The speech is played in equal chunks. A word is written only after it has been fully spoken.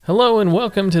Hello and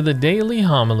welcome to the Daily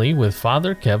Homily with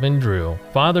Father Kevin Drew.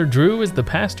 Father Drew is the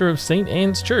pastor of St.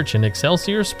 Anne's Church in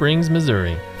Excelsior Springs,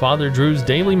 Missouri. Father Drew's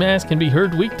daily mass can be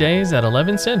heard weekdays at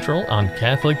 11 Central on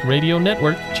Catholic Radio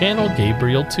Network, channel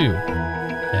Gabriel 2.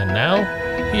 And now,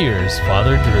 here's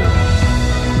Father Drew.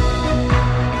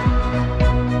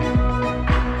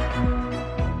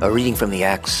 A reading from the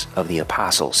Acts of the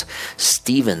Apostles.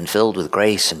 Stephen, filled with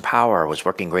grace and power, was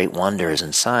working great wonders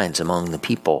and signs among the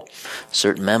people.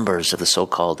 Certain members of the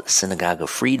so-called Synagogue of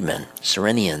Freedmen,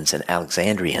 Cyrenians and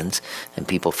Alexandrians, and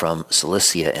people from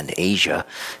Cilicia and Asia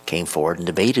came forward and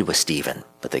debated with Stephen,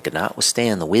 but they could not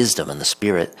withstand the wisdom and the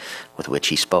spirit with which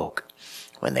he spoke.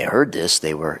 When they heard this,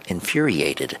 they were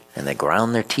infuriated, and they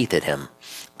ground their teeth at him.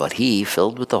 But he,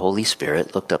 filled with the Holy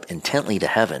Spirit, looked up intently to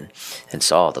heaven and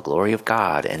saw the glory of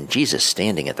God and Jesus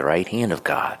standing at the right hand of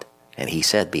God. And he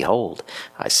said, "Behold,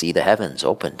 I see the heavens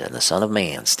opened and the Son of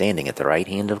Man standing at the right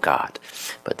hand of God."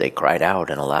 But they cried out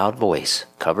in a loud voice,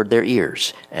 covered their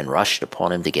ears, and rushed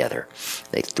upon him together.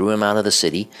 They threw him out of the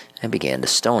city and began to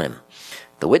stone him.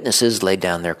 The witnesses laid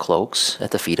down their cloaks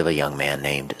at the feet of a young man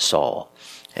named Saul.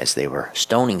 As they were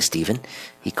stoning Stephen,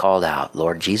 he called out,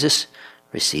 "Lord Jesus,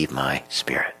 receive my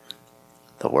spirit."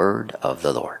 The word of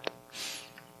the Lord.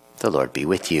 The Lord be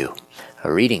with you.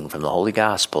 A reading from the Holy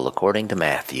Gospel according to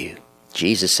Matthew.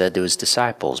 Jesus said to his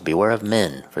disciples, "Beware of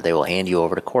men, for they will hand you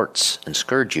over to courts and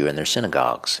scourge you in their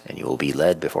synagogues, and you will be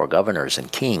led before governors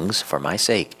and kings for my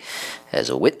sake, as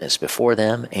a witness before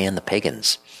them and the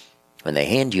pagans. When they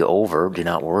hand you over, do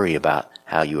not worry about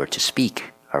how you are to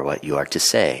speak or what you are to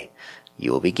say.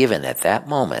 You will be given at that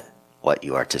moment what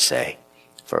you are to say.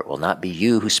 For it will not be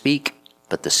you who speak,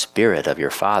 but the Spirit of your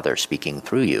Father speaking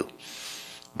through you.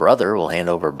 Brother will hand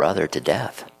over brother to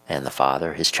death, and the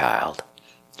father his child.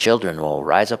 Children will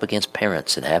rise up against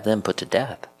parents and have them put to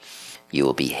death. You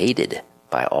will be hated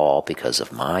by all because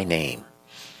of my name.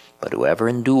 But whoever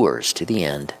endures to the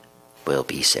end will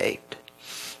be saved."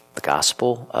 The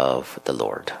Gospel of the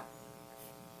Lord.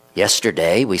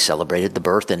 Yesterday we celebrated the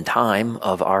birth and time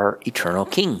of our eternal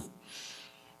King.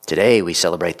 Today we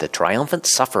celebrate the triumphant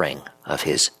suffering of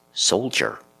his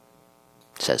soldier,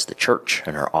 says the Church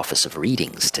in her Office of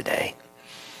Readings today.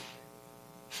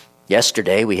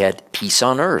 Yesterday we had peace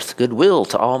on earth, goodwill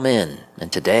to all men,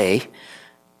 and today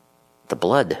the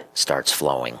blood starts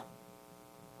flowing.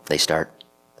 They start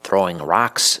throwing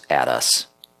rocks at us.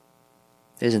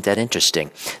 Isn't that interesting?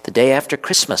 The day after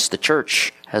Christmas, the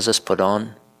Church has us put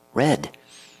on red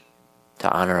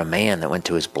to honor a man that went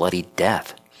to his bloody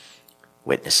death,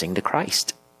 witnessing to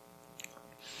Christ.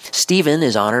 Stephen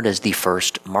is honored as the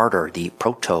first martyr, the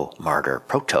proto-martyr.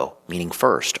 Proto, meaning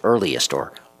first, earliest,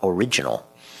 or original.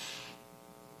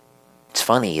 It's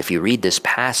funny, if you read this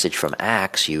passage from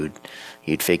Acts, you'd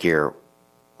figure,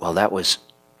 well, that was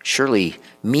surely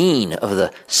mean of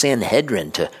the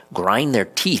Sanhedrin to grind their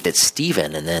teeth at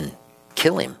Stephen and then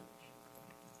kill him.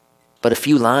 But a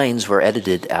few lines were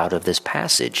edited out of this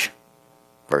passage,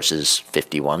 verses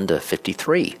 51 to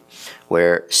 53,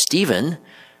 where Stephen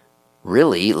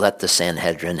really let the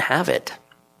Sanhedrin have it.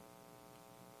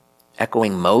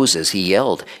 Echoing Moses, he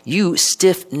yelled, "You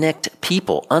stiff-necked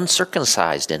people,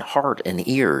 uncircumcised in heart and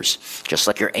ears, just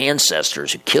like your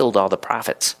ancestors who killed all the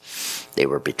prophets. They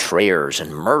were betrayers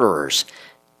and murderers,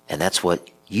 and that's what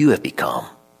you have become.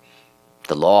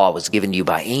 The law was given to you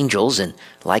by angels, and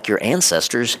like your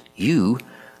ancestors, you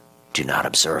do not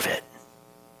observe it."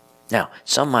 Now,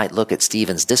 some might look at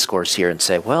Stephen's discourse here and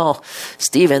say, well,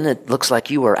 Stephen, it looks like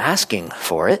you were asking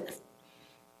for it.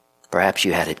 Perhaps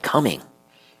you had it coming.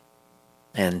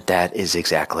 And that is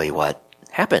exactly what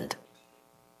happened.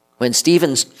 When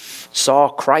Stephen saw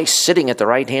Christ sitting at the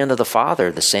right hand of the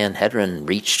Father, the Sanhedrin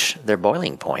reached their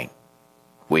boiling point.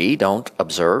 We don't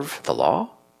observe the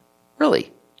law?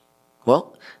 Really?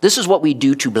 Well, this is what we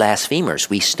do to blasphemers.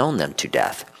 We stone them to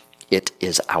death. It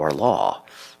is our law.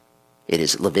 It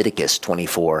is Leviticus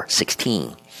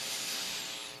 24:16.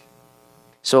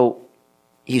 So,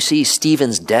 you see,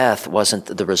 Stephen's death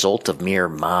wasn't the result of mere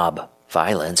mob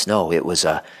violence. No, it was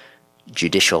a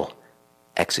judicial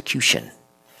execution.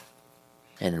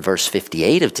 And in verse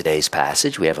 58 of today's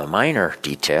passage, we have a minor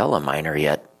detail, a minor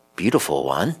yet beautiful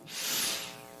one.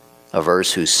 A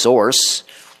verse whose source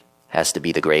has to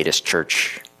be the greatest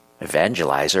church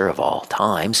evangelizer of all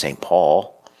time, St.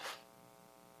 Paul.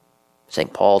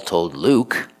 St. Paul told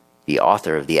Luke, the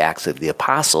author of the Acts of the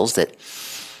Apostles, that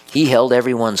he held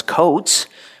everyone's coats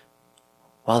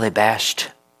while they bashed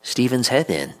Stephen's head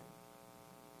in.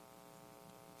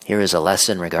 Here is a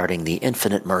lesson regarding the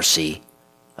infinite mercy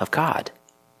of God.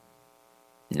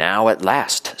 Now at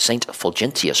last, St.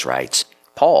 Fulgentius writes,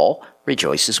 Paul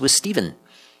rejoices with Stephen.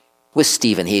 With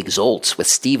Stephen he exults, with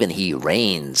Stephen he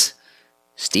reigns.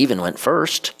 Stephen went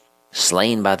first,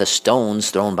 slain by the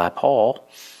stones thrown by Paul,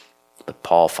 but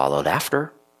Paul followed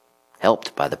after,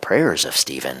 helped by the prayers of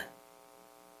Stephen.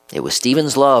 It was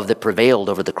Stephen's love that prevailed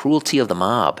over the cruelty of the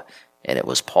mob, and it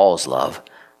was Paul's love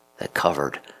that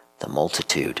covered the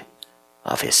multitude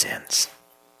of his sins.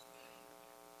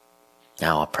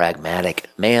 Now, a pragmatic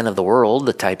man of the world,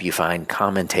 the type you find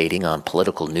commentating on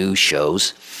political news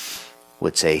shows,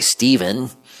 would say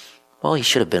Stephen, well, he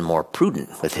should have been more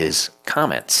prudent with his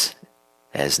comments,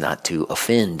 as not to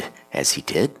offend as he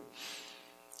did.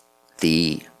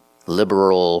 The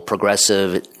liberal,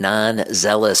 progressive,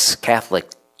 non-zealous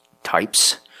Catholic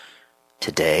types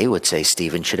today would say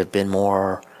Stephen should have been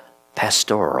more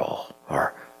pastoral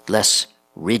or less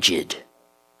rigid.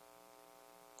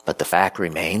 But the fact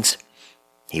remains,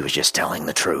 he was just telling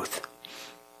the truth.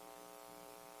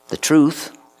 The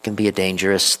truth can be a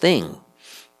dangerous thing.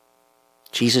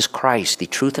 Jesus Christ, the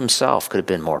truth himself, could have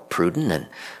been more prudent and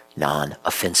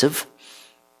non-offensive.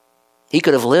 He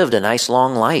could have lived a nice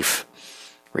long life,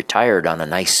 retired on a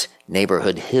nice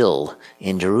neighborhood hill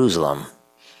in Jerusalem.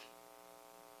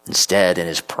 Instead, in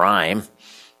his prime,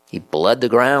 he bled the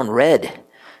ground red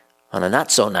on a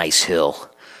not-so-nice hill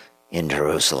in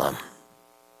Jerusalem.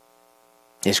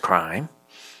 His crime?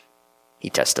 He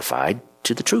testified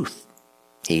to the truth.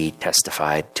 He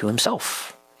testified to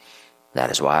himself. That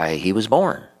is why he was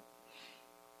born.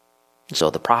 So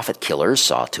the prophet killers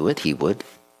saw to it he would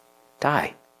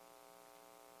die.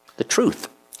 The truth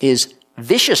is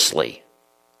viciously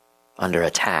under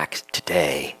attack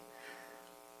today.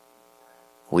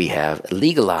 We have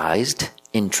legalized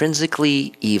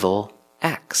intrinsically evil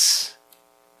acts.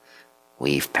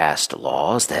 We've passed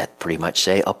laws that pretty much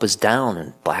say up is down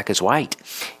and black is white.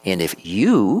 And if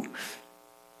you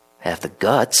have the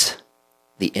guts,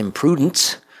 the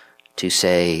imprudence to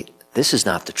say this is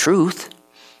not the truth,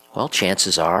 well,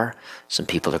 chances are some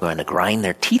people are going to grind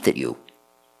their teeth at you.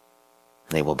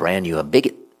 They will brand you a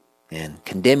bigot and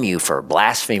condemn you for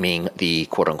blaspheming the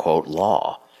quote-unquote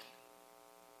law.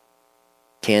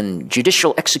 Can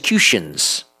judicial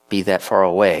executions be that far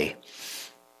away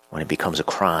when it becomes a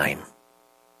crime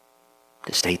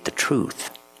to state the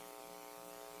truth?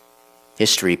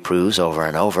 History proves over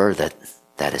and over that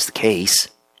that is the case.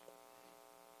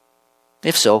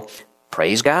 If so,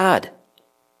 praise God.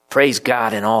 Praise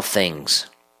God in all things.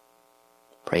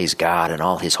 Praise God in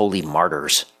all his holy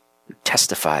martyrs who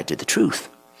testified to the truth.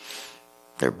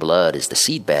 Their blood is the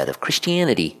seedbed of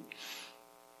Christianity.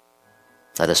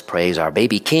 Let us praise our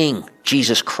baby King,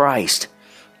 Jesus Christ,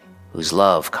 whose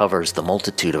love covers the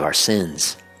multitude of our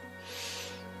sins.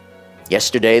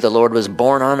 Yesterday the Lord was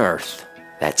born on earth,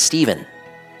 that Stephen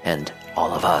and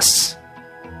all of us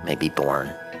may be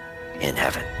born in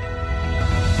heaven.